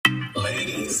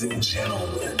Ladies and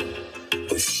gentlemen,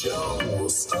 the show will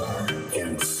start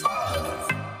in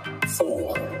 5,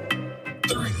 4,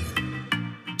 3,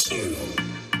 2,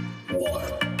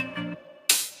 1.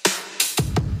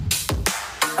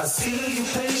 I see you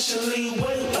patiently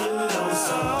waiting on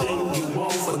something you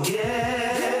won't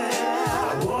forget.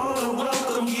 I want to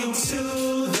welcome you to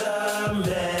the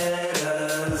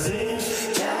Medicine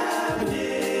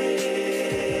Cabinet.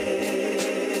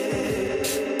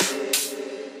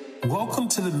 Welcome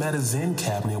to the Medicine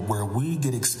Cabinet, where we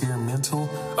get experimental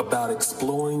about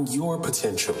exploring your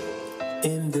potential.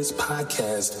 In this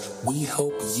podcast, we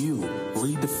help you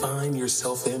redefine your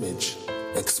self-image,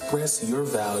 express your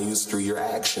values through your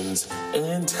actions,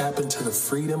 and tap into the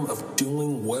freedom of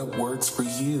doing what works for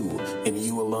you and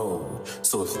you alone.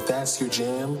 So if that's your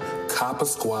jam, cop a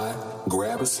squat,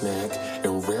 grab a snack,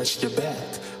 and rest your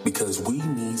back, because we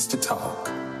needs to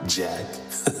talk, Jack.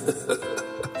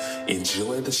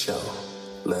 Enjoy the show.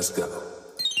 Let's go.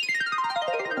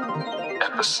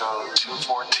 Episode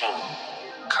 214.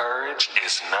 Courage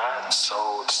is not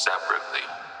sold separately.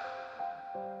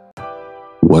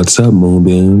 What's up,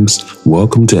 Moonbeams?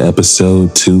 Welcome to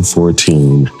episode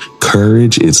 214.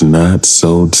 Courage is not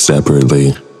sold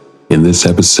separately. In this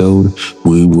episode,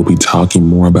 we will be talking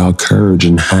more about courage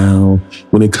and how,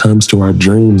 when it comes to our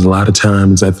dreams, a lot of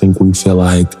times I think we feel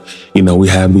like, we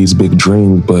have these big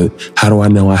dreams, but how do I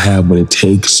know I have what it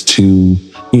takes to,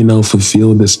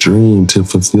 fulfill this dream, to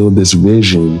fulfill this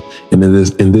vision? And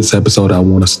in this episode, I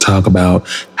want us to talk about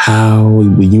how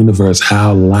the universe,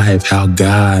 how life, how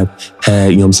God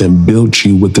had, built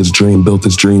you with this dream, built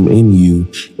this dream in you,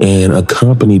 and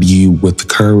accompanied you with the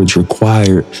courage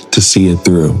required to see it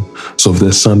through. So if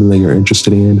there's something that you're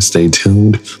interested in, stay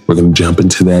tuned. We're going to jump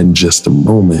into that in just a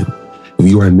moment. If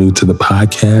you are new to the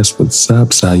podcast, what's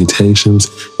up? Salutations,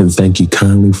 and thank you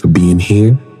kindly for being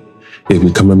here. If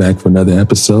you're coming back for another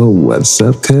episode, what's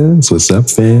up, cuz? What's up,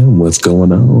 fam? What's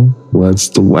going on? What's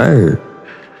the word?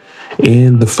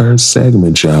 In the first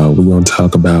segment, y'all, we're going to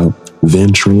talk about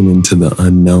venturing into the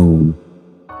unknown.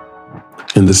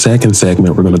 In the second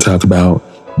segment, we're going to talk about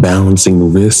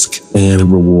balancing risk and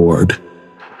reward.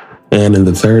 And in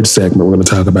the third segment, we're going to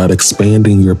talk about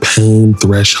expanding your pain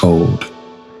threshold.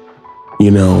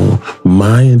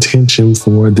 My intention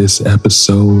for this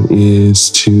episode is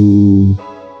to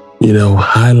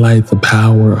highlight the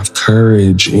power of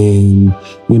courage and,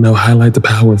 highlight the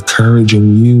power of courage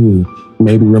in you.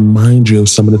 Maybe remind you of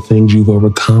some of the things you've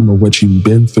overcome or what you've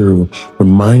been through.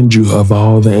 Remind you of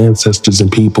all the ancestors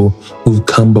and people who've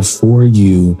come before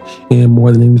you. And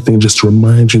more than anything, just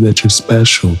remind you that you're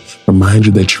special. Remind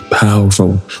you that you're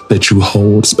powerful, that you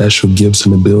hold special gifts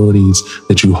and abilities,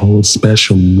 that you hold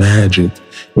special magic,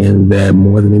 and that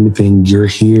more than anything, you're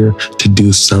here to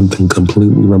do something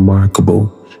completely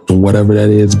remarkable. And whatever that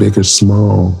is, big or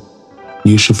small,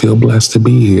 you should feel blessed to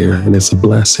be here, and it's a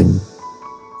blessing.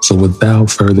 So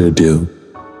without further ado,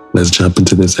 let's jump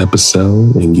into this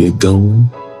episode and get going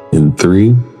in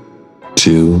 3,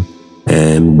 2,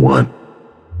 and 1.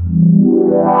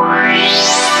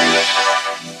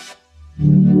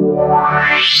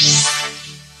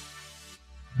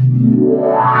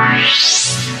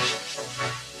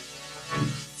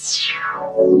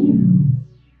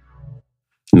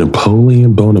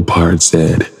 Napoleon Bonaparte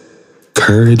said,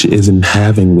 "Courage isn't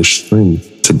having the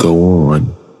strength to go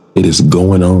on. It is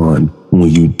going on when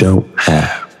you don't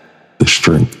have the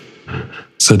strength."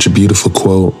 Such a beautiful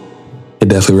quote. It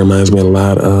definitely reminds me a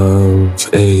lot of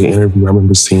an interview I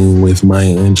remember seeing with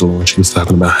Maya Angelou when she was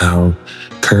talking about how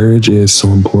courage is so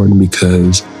important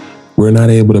because we're not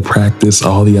able to practice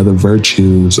all the other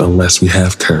virtues unless we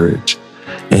have courage.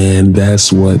 And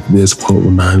that's what this quote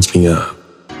reminds me of.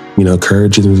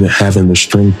 Courage isn't having the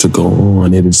strength to go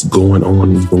on. It is going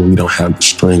on even when we don't have the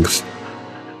strength.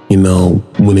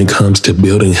 When it comes to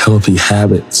building healthy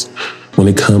habits, when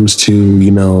it comes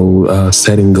to,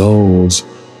 setting goals,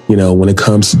 when it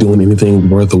comes to doing anything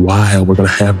worthwhile, we're going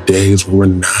to have days where we're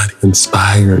not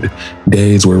inspired,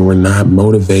 days where we're not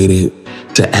motivated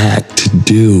to act, to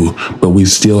do, but we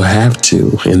still have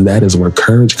to. And that is where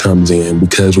courage comes in,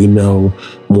 because we know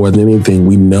more than anything,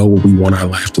 we know what we want our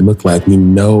life to look like. We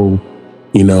know,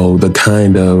 the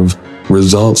kind of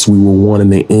results we will want in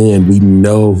the end. We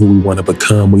know who we want to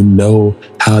become. We know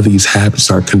how these habits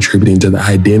are contributing to the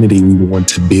identity we want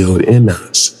to build in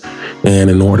us. And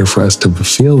in order for us to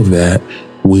fulfill that,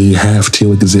 we have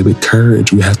to exhibit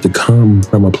courage. We have to come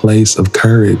from a place of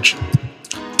courage.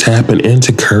 Tapping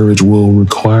into courage will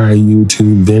require you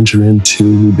to venture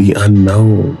into the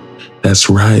unknown. That's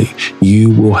right. You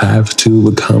will have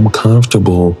to become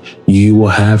comfortable. You will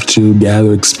have to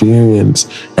gather experience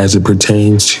as it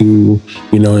pertains to,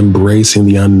 embracing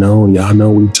the unknown. Y'all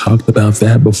know we've talked about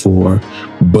that before,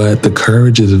 but the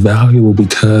courage is valuable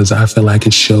because I feel like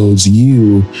it shows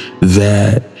you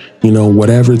that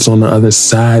whatever's on the other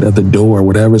side of the door,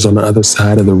 whatever's on the other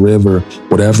side of the river,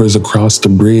 whatever's across the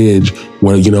bridge,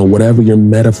 whatever your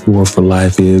metaphor for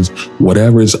life is,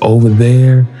 whatever is over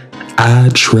there, I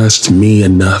trust me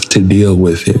enough to deal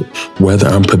with it, whether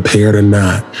I'm prepared or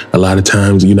not. A lot of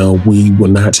times, we will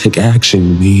not take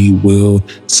action. We will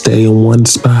stay in one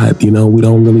spot. We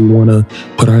don't really want to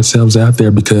put ourselves out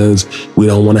there because we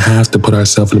don't want to have to put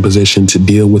ourselves in a position to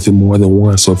deal with it more than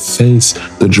once or face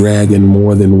the dragon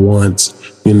more than once.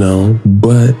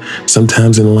 But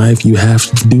sometimes in life, you have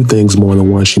to do things more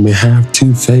than once. You may have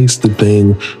to face the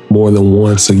thing more than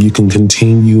once so you can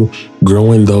continue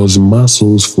growing those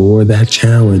muscles for that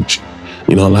challenge.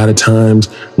 A lot of times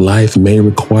life may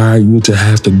require you to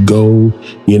have to go,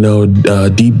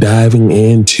 deep diving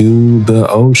into the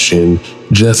ocean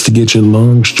just to get your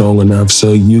lungs strong enough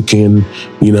so you can,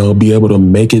 be able to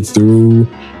make it through,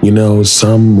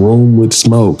 some room with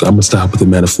smoke. I'm gonna stop with the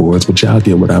metaphors, but y'all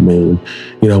get what I mean.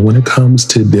 When it comes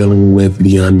to dealing with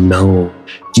the unknown,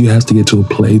 you have to get to a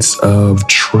place of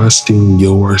trusting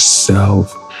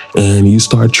yourself. And you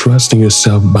start trusting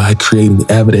yourself by creating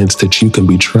evidence that you can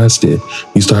be trusted.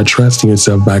 You start trusting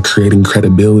yourself by creating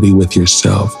credibility with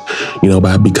yourself,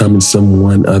 by becoming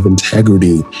someone of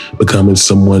integrity, becoming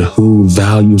someone who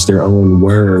values their own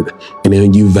word. And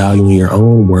then you valuing your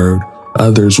own word,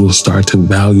 others will start to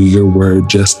value your word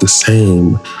just the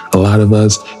same. A lot of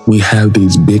us, we have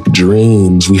these big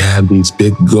dreams, we have these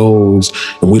big goals,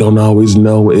 and we don't always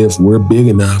know if we're big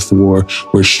enough or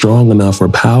we're strong enough or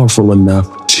powerful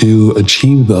enough to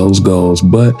achieve those goals.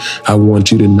 But I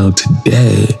want you to know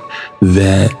today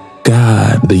that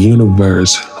God, the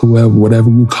universe, whoever, whatever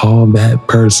you call that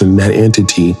person, that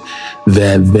entity,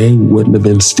 that they wouldn't have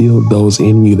instilled those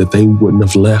in you, that they wouldn't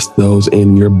have left those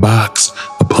in your box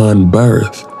upon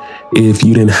birth if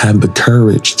you didn't have the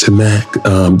courage to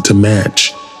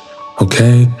match.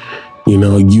 Okay?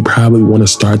 You probably want to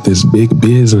start this big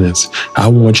business. I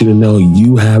want you to know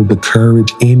you have the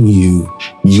courage in you.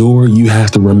 You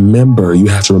have to remember, you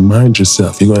have to remind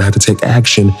yourself, you're going to have to take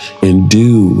action and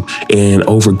do and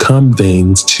overcome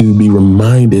things to be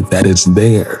reminded that it's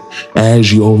there.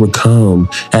 As you overcome,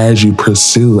 as you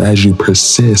pursue, as you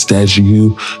persist, as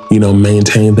you,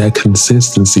 maintain that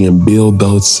consistency and build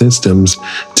those systems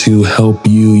to help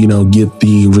you, get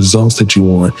the results that you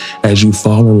want. As you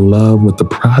fall in love with the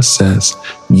process,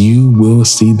 you will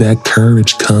see that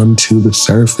courage come to the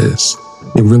surface.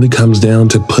 It really comes down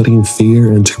to putting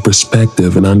fear into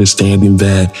perspective and understanding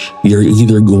that you're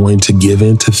either going to give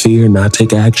in to fear, not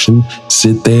take action,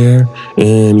 sit there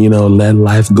and, let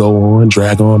life go on,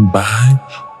 drag on by,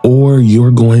 or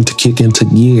you're going to kick into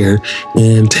gear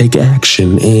and take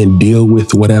action and deal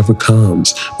with whatever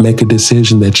comes. Make a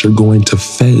decision that you're going to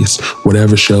face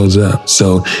whatever shows up.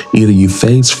 So either you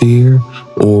face fear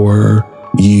or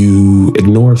you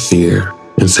ignore fear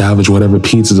and salvage whatever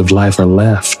pieces of life are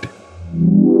left.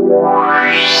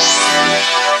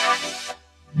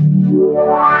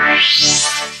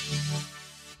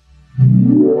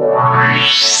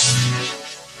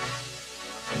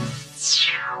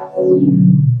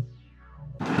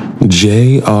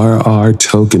 J.R.R.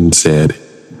 Tolkien said,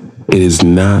 "It is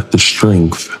not the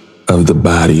strength of the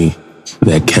body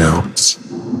that counts,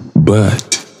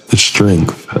 but the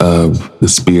strength of the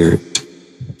spirit."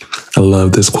 I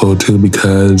love this quote too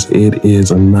because it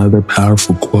is another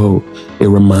powerful quote. It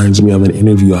reminds me of an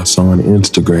interview I saw on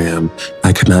Instagram.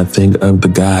 I could not think of the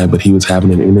guy, but he was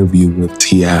having an interview with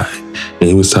T.I. And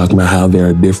he was talking about how there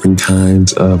are different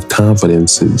kinds of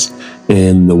confidences.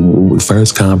 And the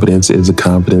first confidence is a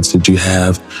confidence that you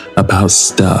have about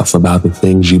stuff, about the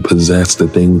things you possess, the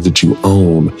things that you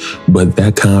own. But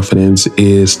that confidence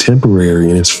is temporary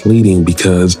and it's fleeting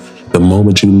because the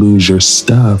moment you lose your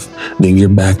stuff, then you're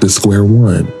back to square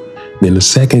one. Then the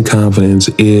second confidence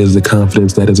is the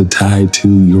confidence that is tied to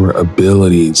your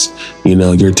abilities,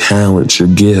 your talents, your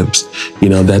gifts.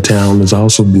 That talent is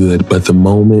also good, but the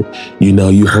moment,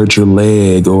 you hurt your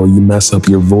leg or you mess up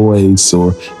your voice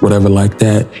or whatever like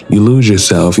that, you lose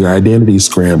yourself, your identity is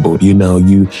scrambled,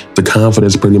 the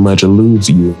confidence pretty much eludes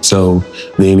you. So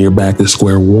then you're back to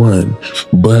square one.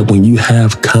 But when you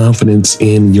have confidence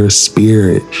in your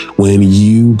spirit, when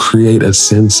you create a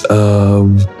sense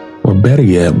of, or better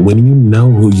yet, when you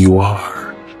know who you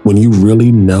are, when you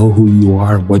really know who you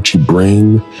are and what you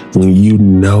bring, when you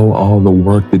know all the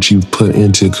work that you've put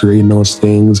into creating those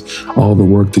things, all the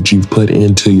work that you've put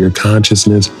into your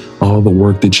consciousness, all the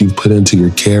work that you've put into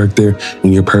your character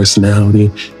and your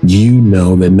personality, you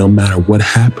know that no matter what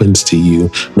happens to you,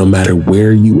 no matter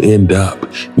where you end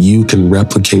up, you can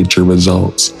replicate your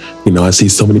results. I see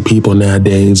so many people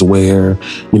nowadays where,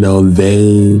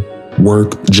 they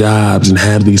work jobs and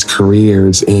have these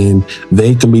careers and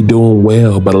they can be doing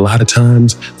well, but a lot of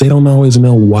times they don't always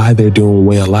know why they're doing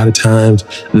well. A lot of times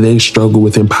they struggle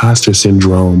with imposter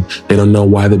syndrome. They don't know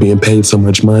why they're being paid so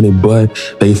much money, but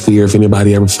they fear if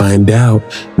anybody ever find out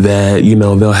that,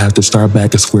 they'll have to start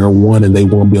back at square one and they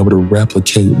won't be able to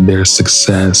replicate their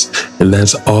success. And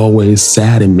that's always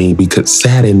saddened me because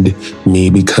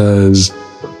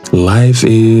life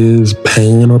is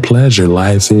pain or pleasure.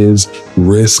 Life is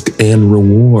risk and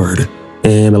reward.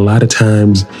 And a lot of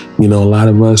times, a lot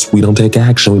of us, we don't take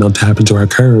action. We don't tap into our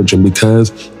courage. And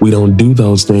because we don't do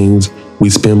those things, we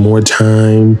spend more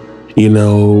time, in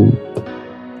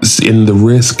the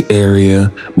risk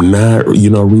area, not,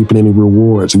 reaping any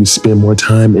rewards. We spend more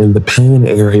time in the pain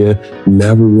area,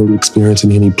 never really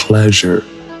experiencing any pleasure.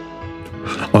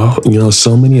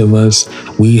 So many of us,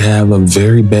 we have a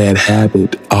very bad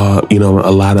habit, a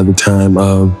lot of the time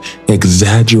of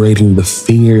exaggerating the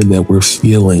fear that we're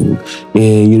feeling.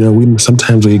 And,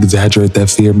 sometimes we exaggerate that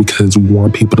fear because we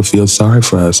want people to feel sorry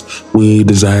for us. We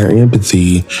desire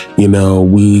empathy.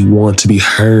 We want to be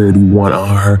heard. We want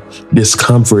our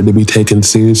discomfort to be taken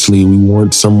seriously. We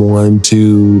want someone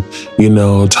to,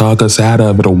 talk us out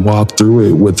of it or walk through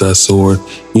it with us or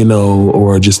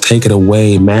just take it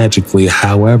away magically,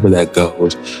 however that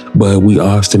goes. But we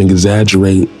often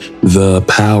exaggerate the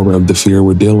power of the fear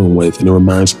we're dealing with. And it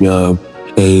reminds me of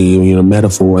a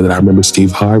metaphor that I remember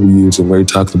Steve Harvey using, where he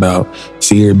talked about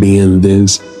fear being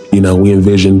this, we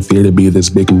envision fear to be this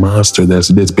big monster, that's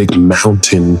this big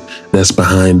mountain that's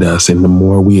behind us. And the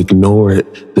more we ignore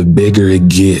it, the bigger it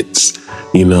gets,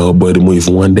 but if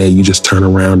one day you just turn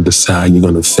around and decide you're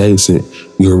going to face it,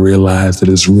 you'll realize that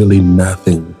it's really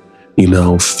nothing.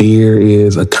 Fear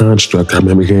is a construct. I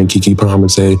remember hearing Keke Palmer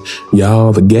say,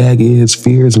 y'all, the gag is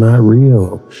fear is not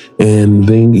real. And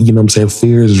then,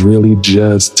 fear is really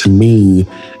just, to me,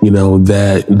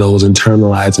 that those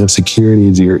internalized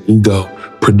insecurities, your ego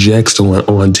projects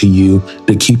onto you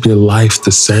to keep your life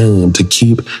the same, to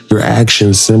keep your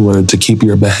actions similar, to keep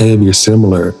your behavior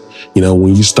similar.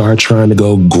 When you start trying to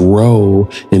go grow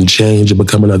and change and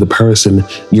become another person,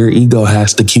 your ego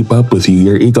has to keep up with you.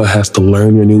 Your ego has to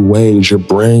learn your new ways. Your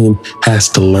brain has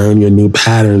to learn your new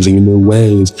patterns and your new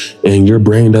ways. And your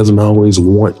brain doesn't always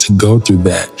want to go through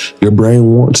that. Your brain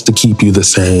wants to keep you the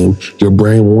same. Your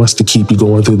brain wants to keep you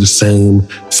going through the same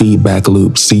feedback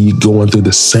loop, see you going through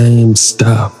the same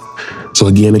stuff. So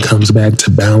again, it comes back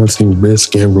to balancing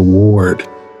risk and reward.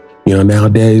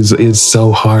 Nowadays it's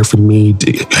so hard for me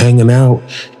hanging out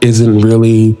isn't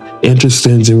really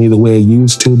interesting to me the way it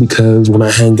used to, because when I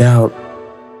hang out,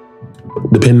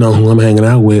 depending on who I'm hanging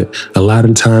out with, a lot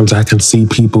of times I can see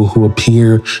people who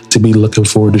appear to be looking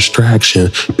for a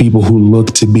distraction, people who look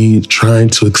to be trying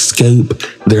to escape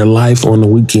their life on the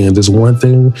weekends. It's one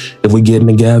thing if we're getting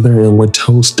together and we're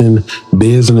toasting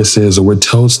businesses, or we're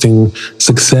toasting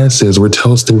successes, we're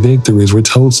toasting victories, we're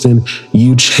toasting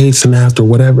you chasing after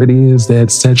whatever it is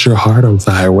that sets your heart on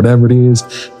fire, whatever it is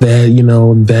that,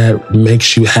 that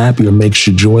makes you happy or makes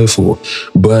you joyful.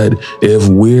 But if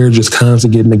we're just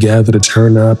constantly getting together to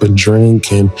turn up and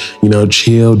drink and,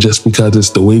 chill just because it's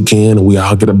the weekend and we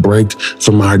all get a break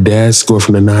from our desk or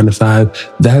from the 9 to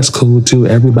 5, that's cool too.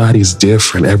 Everybody's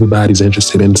different. Everybody's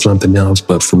interested in something else.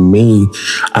 But for me,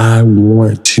 I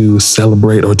want to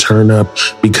celebrate or turn up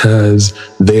because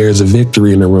there's a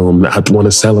victory in the room. I want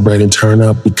to celebrate and turn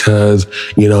up because,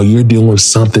 you're doing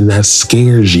something that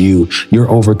scares you. You're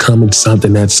overcoming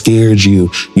something that scares you.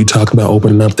 You talk about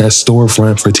opening up that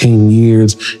storefront for 10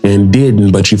 years and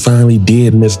didn't, but you finally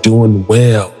did and it's doing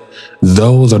well.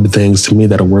 Those are the things to me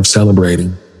that are worth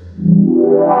celebrating.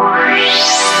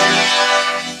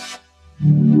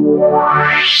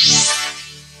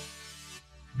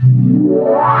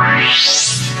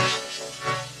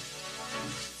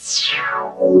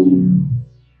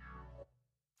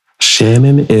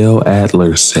 Shannon L.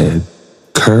 Adler said,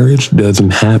 "Courage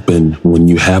doesn't happen when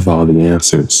you have all the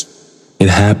answers. It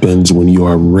happens when you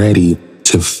are ready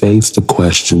to face the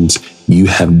questions you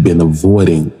have been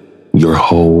avoiding your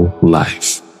whole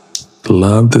life."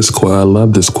 Love this quote. I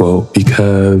love this quote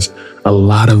because a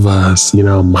lot of us,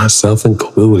 myself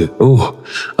included,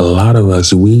 a lot of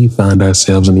us, we find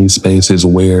ourselves in these spaces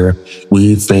where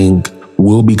we think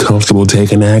We'll be comfortable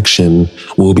taking action.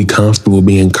 We'll be comfortable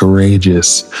being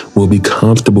courageous. We'll be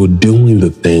comfortable doing the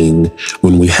thing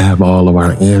when we have all of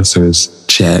our answers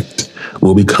checked.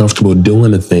 We'll be comfortable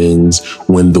doing the things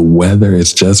when the weather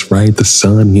is just right, the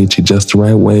sun hits you just the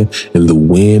right way, and the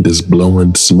wind is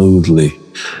blowing smoothly.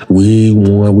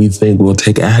 We think we'll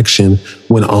take action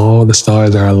when all the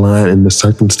stars are aligned and the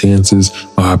circumstances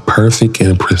are perfect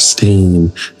and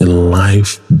pristine. And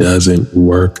life doesn't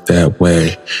work that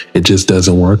way. It just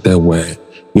doesn't work that way.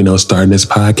 Starting this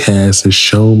podcast has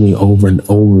shown me over and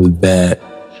over that,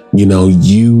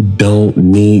 you don't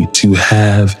need to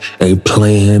have a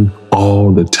plan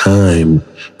all the time.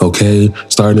 Okay.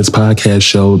 Starting this podcast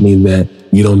showed me that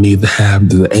you don't need to have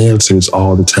the answers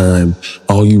all the time.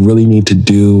 All you really need to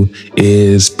do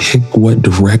is pick what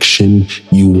direction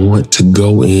you want to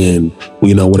go in.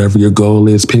 Whatever your goal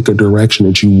is, pick a direction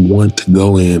that you want to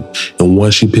go in. And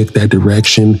once you pick that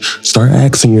direction, start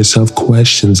asking yourself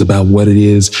questions about what it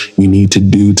is you need to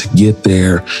do to get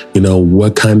there.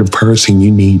 What kind of person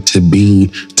you need to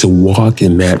be to walk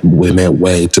in that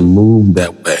way, to move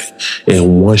that way.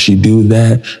 And once you do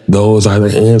that, those are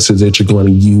the answers that you're going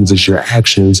to use as your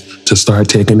actions to start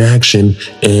taking action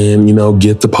and,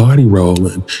 get the party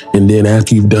rolling. And then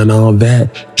after you've done all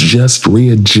that, just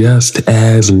readjust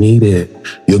as needed.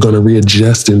 You're going to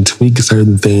readjust and tweak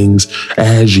certain things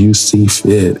as you see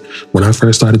fit. When I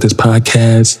first started this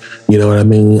podcast,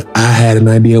 I had an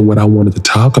idea what I wanted to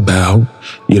talk about.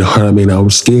 I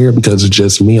was scared because it's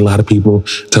just me. A lot of people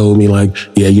told me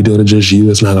yeah, you're doing it just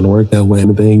you. It's not going to work that way. And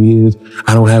the thing is,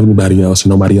 I don't have anybody else, and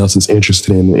nobody else is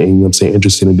interested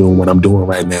in doing what I'm doing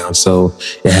right now. So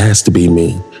it has to be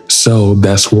me. So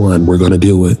that's one, we're going to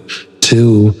do it.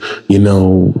 Two,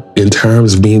 in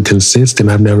terms of being consistent,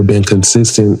 I've never been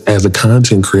consistent as a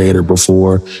content creator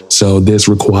before. So this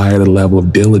required a level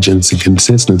of diligence and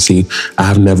consistency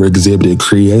I've never exhibited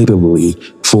creatively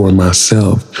for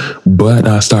myself. But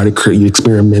I started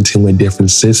experimenting with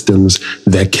different systems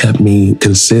that kept me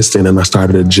consistent, and I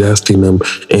started adjusting them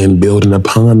and building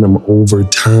upon them over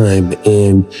time.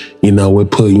 And,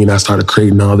 I started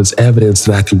creating all this evidence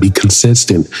that I can be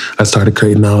consistent. I started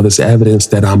creating all this evidence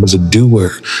that I was a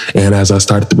doer. And as I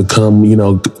started to become,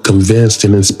 convinced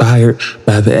and inspired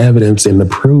by the evidence and the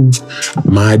proof,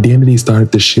 my identity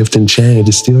started to shift and change.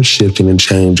 It's still shifting and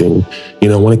changing.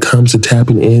 When it comes to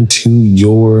tapping into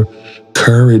your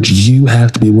courage, you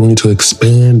have to be willing to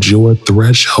expand your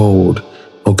threshold.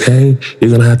 Okay? You're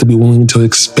going to have to be willing to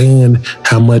expand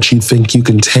how much you think you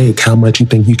can take, how much you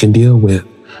think you can deal with.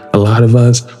 A lot of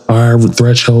us, our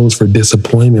thresholds for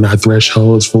disappointment, our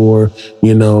thresholds for,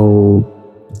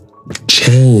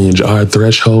 change, our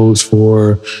thresholds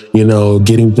for,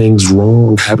 getting things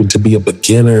wrong, having to be a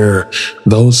beginner.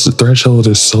 Those thresholds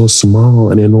are so small.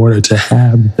 And in order to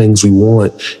have the things we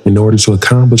want, in order to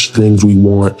accomplish the things we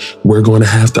want, we're going to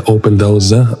have to open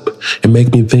those up. It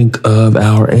makes me think of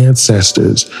our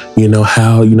ancestors,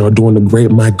 how, during the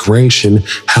Great Migration,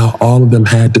 how all of them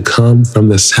had to come from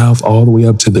the South all the way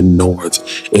up to the North,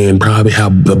 and probably how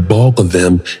the bulk of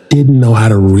them didn't know how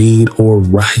to read or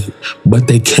write, but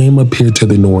they came up here to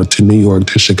the North, to New York,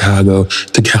 to Chicago,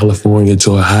 to California,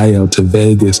 to Ohio, to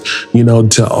Vegas,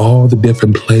 to all the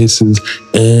different places,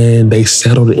 and they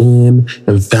settled in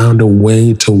and found a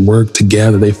way to work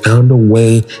together. They found a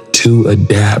way to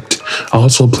adapt.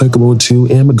 Also applicable to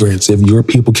immigrants. If your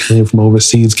people came from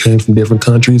overseas, came from different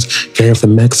countries, came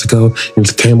from Mexico,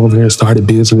 and came over here and started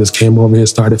business, came over here and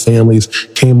started families,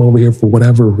 came over here for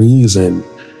whatever reason.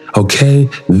 Okay,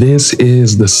 this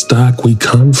is the stock we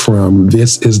come from.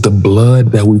 This is the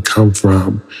blood that we come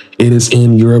from. It is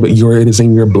in it is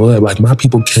in your blood. Like, my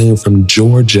people came from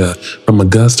Georgia, from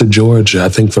Augusta, Georgia. I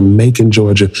think from Macon,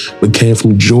 Georgia, but came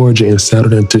from Georgia and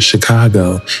settled into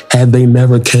Chicago. Had they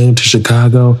never came to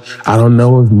Chicago, I don't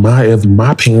know if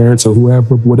my parents or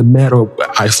whoever would have met, or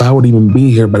if I would even be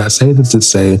here. But I say this to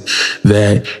say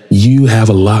that you have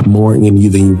a lot more in you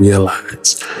than you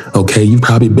realize. Okay, you've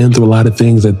probably been through a lot of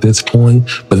things at this point,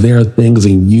 but there are things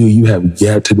in you have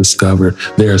yet to discover.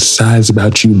 There are sides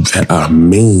about you that are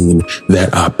mean,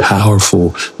 that are powerful,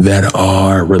 that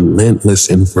are relentless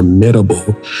and formidable,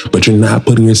 but you're not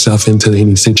putting yourself into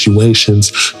any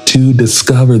situations to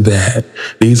discover that.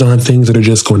 These aren't things that are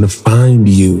just going to find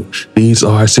you. These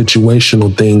are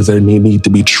situational things that need to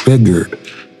be triggered.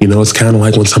 It's kind of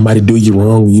like when somebody do you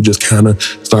wrong, you just kind of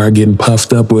start getting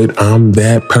puffed up with, I'm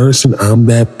that person, I'm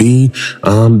that B,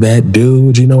 I'm that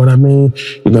dude. You know what I mean?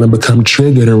 You're going to become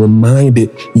triggered and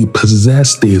reminded you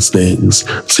possess these things.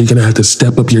 So you're going to have to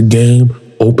step up your game,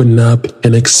 open up,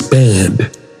 and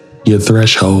expand your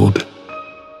threshold.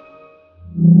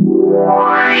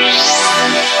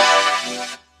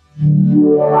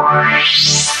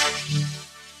 What's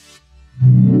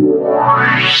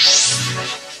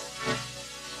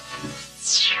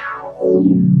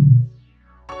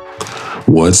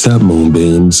up,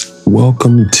 Moonbeams?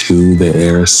 Welcome to the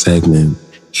Air segment.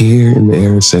 Here in the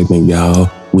Air segment,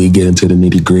 y'all, we get into the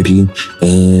nitty gritty,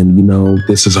 and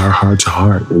this is our heart to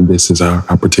heart, and this is our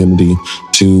opportunity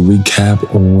to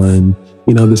recap on,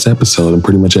 this episode and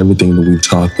pretty much everything that we've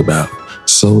talked about.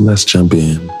 So let's jump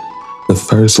in. The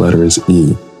first letter is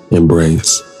E,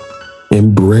 embrace.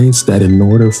 Embrace that in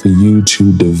order for you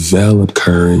to develop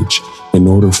courage, in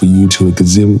order for you to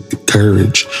exhibit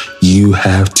courage, you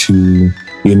have to,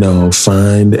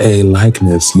 find a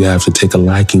likeness. You have to take a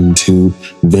liking to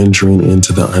venturing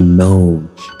into the unknown.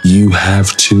 You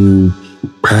have to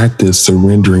practice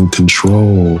surrendering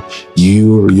control.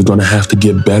 You're going to have to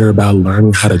get better about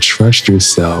learning how to trust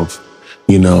yourself.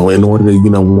 In order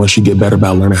to, once you get better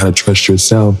about learning how to trust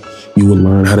yourself, you will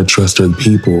learn how to trust other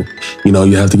people.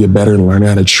 You have to get better and learn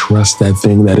how to trust that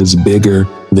thing that is bigger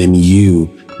than you.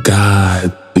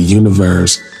 God, the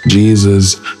universe,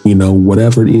 Jesus,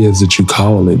 whatever it is that you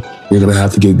call it, you're going to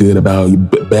have to get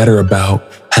better about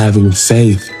having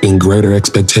faith in greater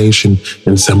expectation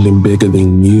in something bigger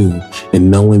than you,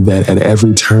 and knowing that at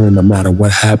every turn, no matter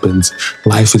what happens,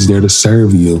 life is there to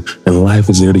serve you, and life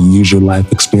is there to use your life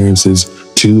experiences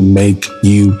to make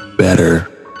you better.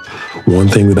 One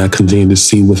thing that I continue to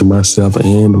see with myself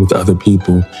and with other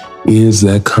people is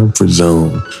that comfort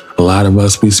zone. A lot of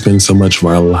us, we spend so much of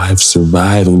our life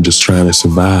surviving, just trying to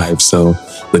survive. So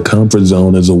the comfort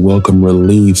zone is a welcome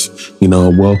relief, a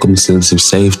welcome sense of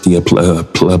safety, a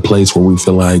place where we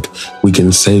feel like we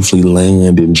can safely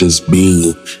land and just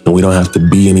be, and we don't have to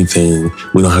be anything.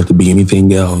 We don't have to be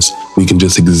anything else. We can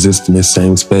just exist in this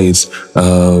same space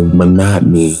of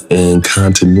monotony and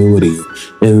continuity.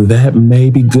 And that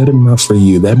may be good enough for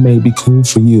you. That may be cool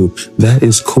for you. That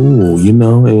is cool,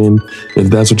 and if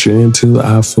that's what you're into,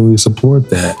 I fully support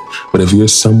that. But if you're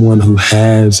someone who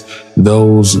has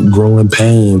those growing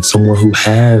pains, someone who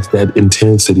has that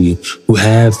intensity, who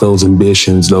has those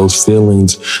ambitions, those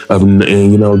feelings of,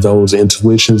 those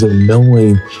intuitions of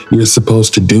knowing you're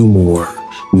supposed to do more,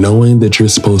 knowing that you're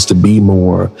supposed to be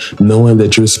more, knowing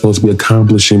that you're supposed to be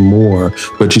accomplishing more,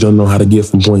 but you don't know how to get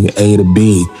from point A to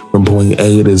B, from point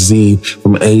A to Z,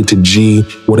 from A to G,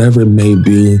 whatever it may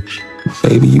be,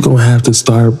 baby, you're going to have to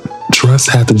start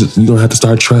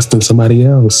trusting somebody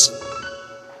else,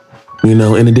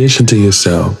 in addition to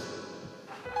yourself.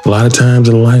 A lot of times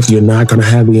in life, you're not going to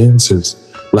have the answers.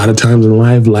 A lot of times in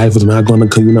life is not going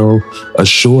to,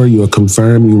 assure you or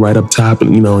confirm you right up top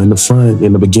and, in the front,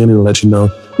 in the beginning, and let you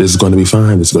know this is going to be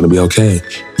fine. This is going to be okay.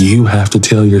 You have to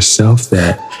tell yourself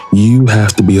that. You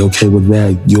have to be okay with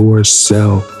that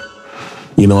yourself.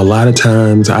 A lot of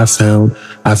times I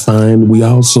find we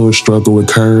also struggle with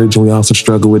courage, and we also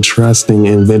struggle with trusting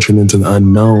and venturing into the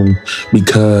unknown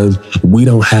because we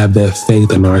don't have that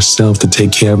faith in ourselves to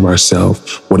take care of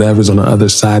ourselves. Whatever's on the other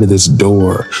side of this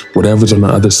door, whatever's on the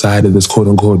other side of this quote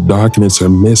unquote darkness or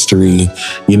mystery,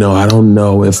 I don't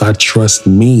know if I trust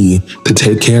me to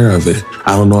take care of it.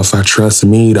 I don't know if I trust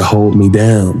me to hold me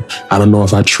down. I don't know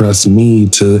if I trust me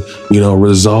to,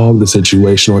 resolve the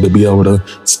situation or to be able to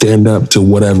stand up to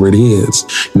whatever it is.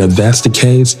 If that's the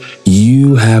case,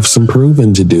 you have some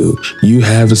proving to do. You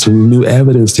have some new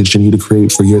evidence that you need to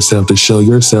create for yourself to show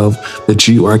yourself that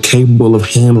you are capable of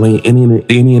handling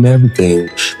any and everything,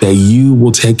 that you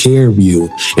will take care of you.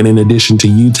 And in addition to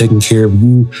you taking care of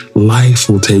you, life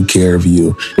will take care of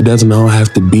you. It doesn't all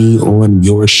have to be on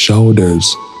your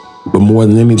shoulders. But more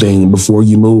than anything, before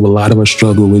you move, a lot of us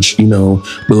struggle with,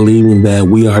 believing that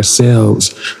we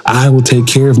ourselves, I will take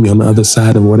care of me on the other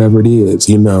side of whatever it is.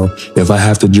 If I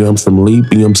have to jump from leap,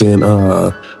 lily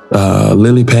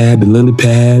pad to lily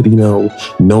pad,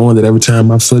 knowing that every time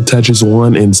my foot touches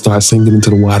one and starts sinking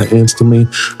into the water instantly,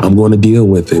 I'm going to deal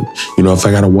with it. If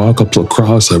I got to walk up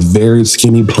across a very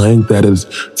skinny plank that is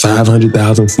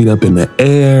 500,000 feet up in the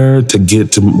air to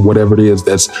get to whatever it is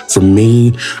that's for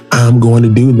me, I'm going to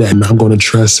do that, and I'm going to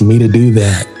trust me to do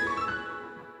that.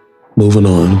 Moving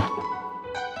on.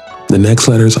 The next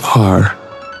letters are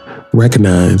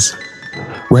recognize.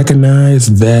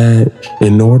 Recognize that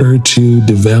in order to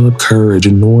develop courage,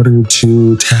 in order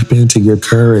to tap into your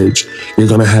courage, you're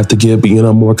going to have to get,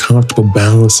 more comfortable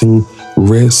balancing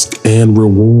risk and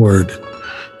reward.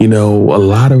 A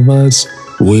lot of us,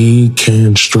 we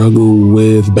can struggle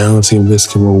with balancing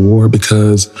risk and reward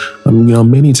because,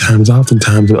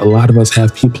 oftentimes, a lot of us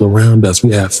have people around us.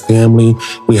 We have family,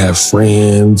 we have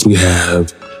friends, we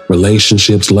have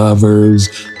relationships, lovers,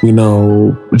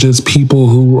 just people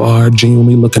who are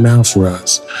genuinely looking out for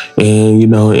us. And,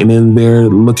 and then they're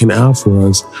looking out for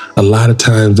us. A lot of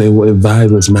times they will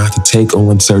advise us not to take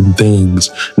on certain things,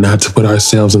 not to put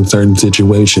ourselves in certain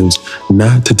situations,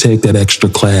 not to take that extra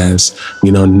class,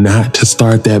 not to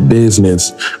start that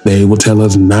business. They will tell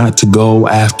us not to go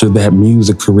after that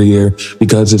music career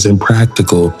because it's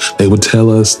impractical. They would tell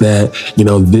us that,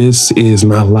 this is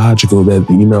not logical, that,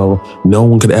 no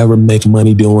one could ever make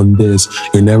money doing this.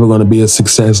 You're never going to be a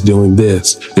success doing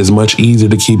this. It's much easier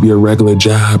to keep your regular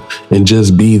job and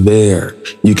just be there.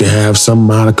 You can have some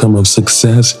modicum of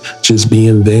success just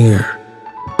being there.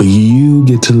 But you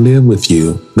get to live with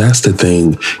you. That's the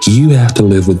thing. You have to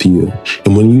live with you.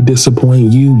 And when you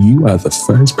disappoint you are the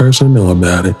first person to know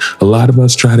about it. A lot of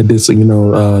us try to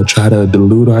try to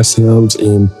delude ourselves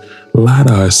and lie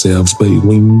to ourselves. But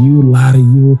when you lie to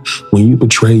you, when you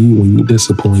betray you, when you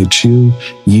disappoint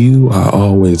you are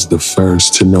always the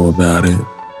first to know about it.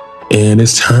 And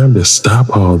it's time to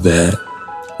stop all that.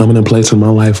 I'm in a place in my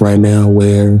life right now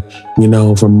where,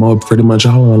 for pretty much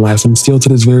all of my life, and still to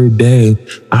this very day,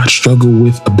 I struggle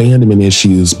with abandonment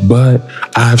issues. But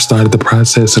I've started the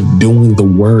process of doing the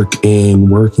work and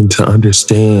working to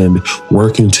understand,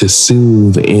 working to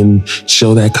soothe and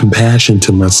show that compassion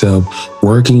to myself,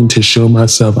 working to show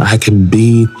myself I can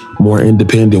be more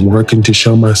independent, working to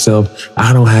show myself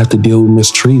I don't have to deal with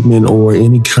mistreatment or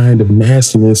any kind of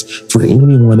nastiness for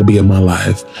anyone to be in my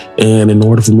life. And in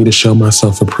order for me to show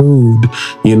myself approved,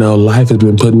 life has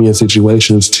been putting me in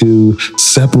situations to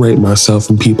separate myself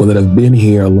from people that have been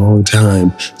here a long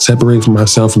time, separate from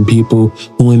myself from people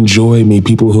who enjoy me,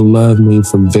 people who love me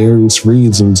for various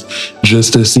reasons,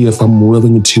 just to see if I'm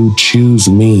willing to choose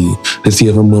me, to see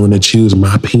if I'm willing to choose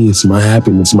my peace, my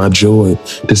happiness, my joy,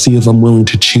 to see if I'm willing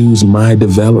to choose my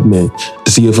development,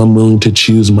 to see if I'm willing to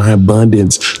choose my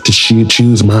abundance, to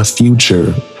choose my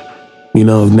future.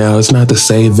 Now it's not to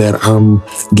say that I'm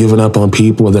giving up on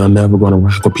people, that I'm never going to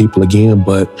rock with people again,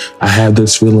 but I have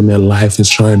this feeling that life is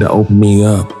trying to open me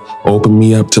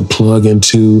up to plug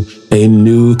into a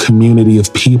new community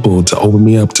of people, to open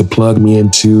me up, to plug me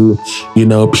into,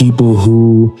 people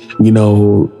who,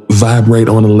 vibrate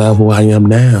on the level I am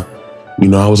now.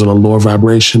 I was on a lower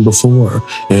vibration before.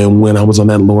 And when I was on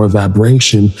that lower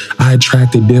vibration, I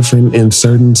attracted different and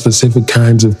certain specific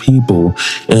kinds of people.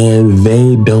 And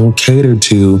they don't cater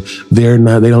to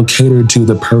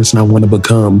the person I want to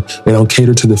become. They don't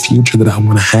cater to the future that I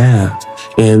want to have.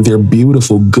 And they're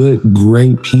beautiful, good,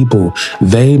 great people.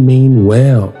 They mean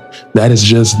well. That is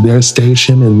just their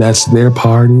station and that's their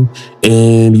party.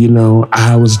 And,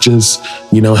 I was just,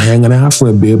 hanging out for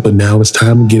a bit, but now it's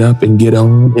time to get up and get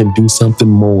on and do something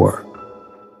more.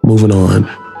 Moving on.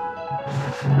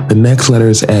 The next letter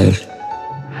is A.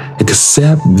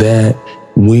 Accept that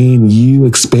when you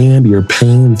expand your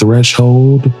pain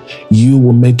threshold, you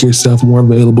will make yourself more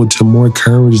available to more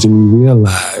courage than you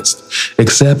realized.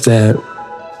 Accept that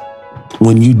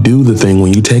when you do the thing,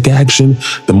 when you take action,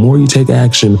 the more you take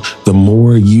action, the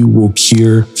more you will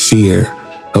cure fear.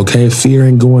 Okay? Fear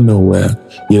ain't going nowhere.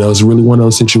 It's really one of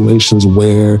those situations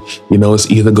where,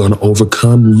 it's either going to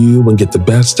overcome you and get the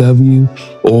best of you,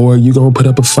 or you're going to put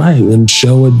up a fight and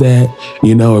show it that,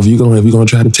 if you're going to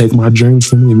try to take my dreams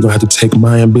from me, if you're going to have to take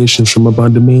my ambitions from up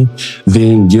under me,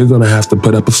 then you're going to have to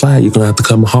put up a fight. You're going to have to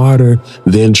come harder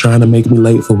than trying to make me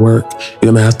late for work.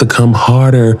 You're going to have to come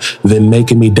harder than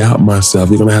making me doubt myself.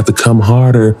 You're going to have to come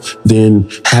harder than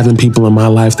having people in my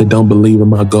life that don't believe in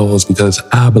my goals, because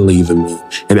I believe in me.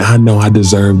 And I know I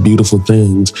deserve beautiful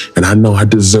things. And I know I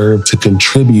deserve to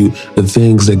contribute the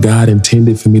things that God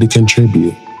intended for me to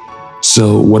contribute.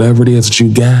 So whatever it is that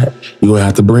you got, you're going to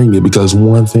have to bring it, because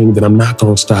one thing that I'm not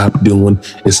going to stop doing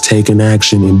is taking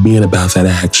action and being about that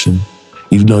action.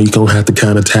 You're going to have to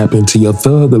kind of tap into your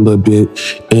thug a little bit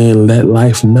and let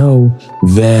life know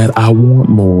that I want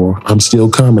more. I'm still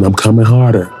coming. I'm coming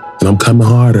harder, and I'm coming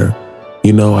harder.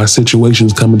 Our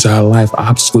situations come into our life,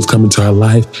 obstacles come into our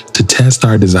life to test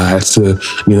our desires, to,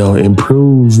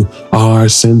 improve our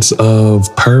sense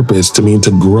of purpose,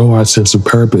 to grow our sense of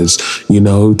purpose,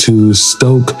 to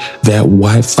stoke that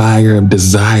white fire of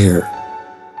desire.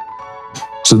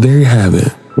 So there you have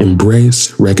it.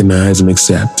 Embrace, recognize, and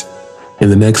accept. In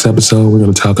the next episode, we're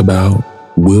going to talk about,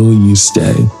 will you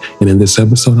stay? And in this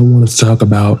episode, I want to talk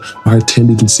about our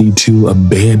tendency to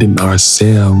abandon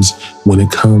ourselves when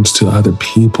it comes to other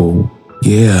people.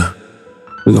 Yeah,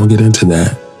 we're going to get into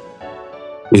that.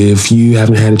 If you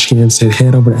haven't had a chance,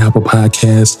 head over to Apple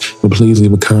Podcasts and please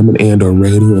leave a comment and or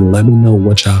rating and let me know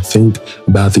what y'all think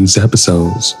about these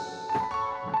episodes.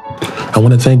 I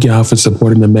want to thank y'all for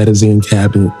supporting the Metazine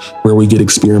Cabinet, where we get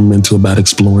experimental about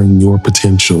exploring your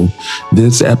potential.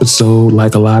 This episode,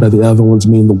 like a lot of the other ones,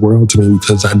 mean the world to me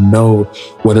because I know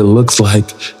what it looks like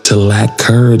to lack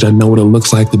courage. I know what it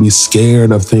looks like to be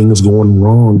scared of things going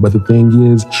wrong. But the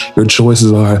thing is, your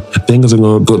choices are things are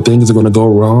going to go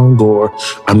wrong, or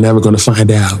I'm never going to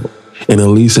find out. And at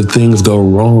least if things go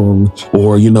wrong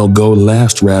or, go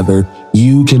left rather,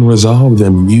 you can resolve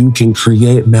them. You can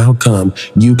create an outcome.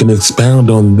 You can expound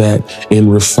on that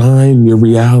and refine your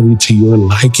reality to your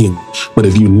liking. But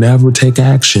if you never take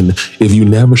action, if you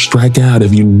never strike out,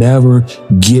 if you never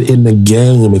get in the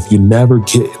game, if you never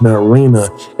get in the arena,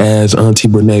 as Auntie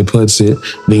Brene puts it,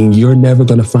 then you're never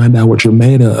going to find out what you're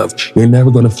made of. You're never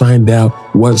going to find out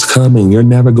what's coming. You're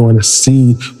never going to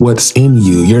see what's in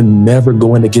you. You're never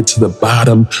going to get to the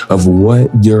bottom of what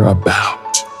you're about.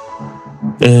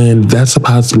 And that's a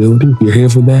possibility. If you're here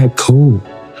for that, cool.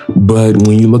 But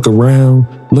when you look around,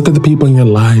 look at the people in your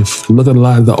life. Look at a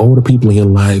lot of the older people in your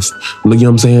life. Look, you know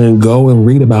what I'm saying? Go and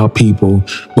read about people,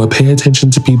 but pay attention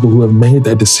to people who have made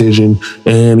that decision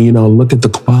and, look at the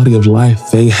quality of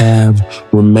life they have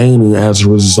remaining as a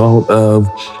result of,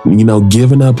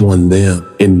 giving up on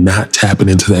them and not tapping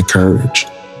into that courage.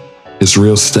 It's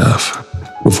real stuff.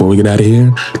 Before we get out of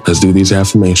here, let's do these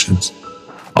affirmations.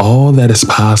 All that is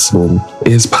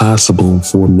possible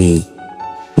for me.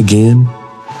 Again,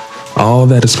 all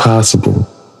that is possible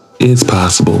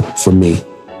for me.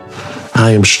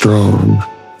 I am strong.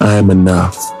 I am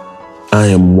enough. I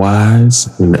am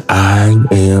wise and I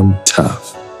am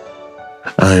tough.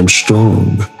 I am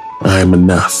strong. I am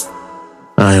enough.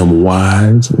 I am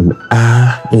wise and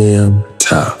I am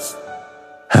tough.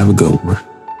 Have a good one.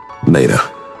 Later.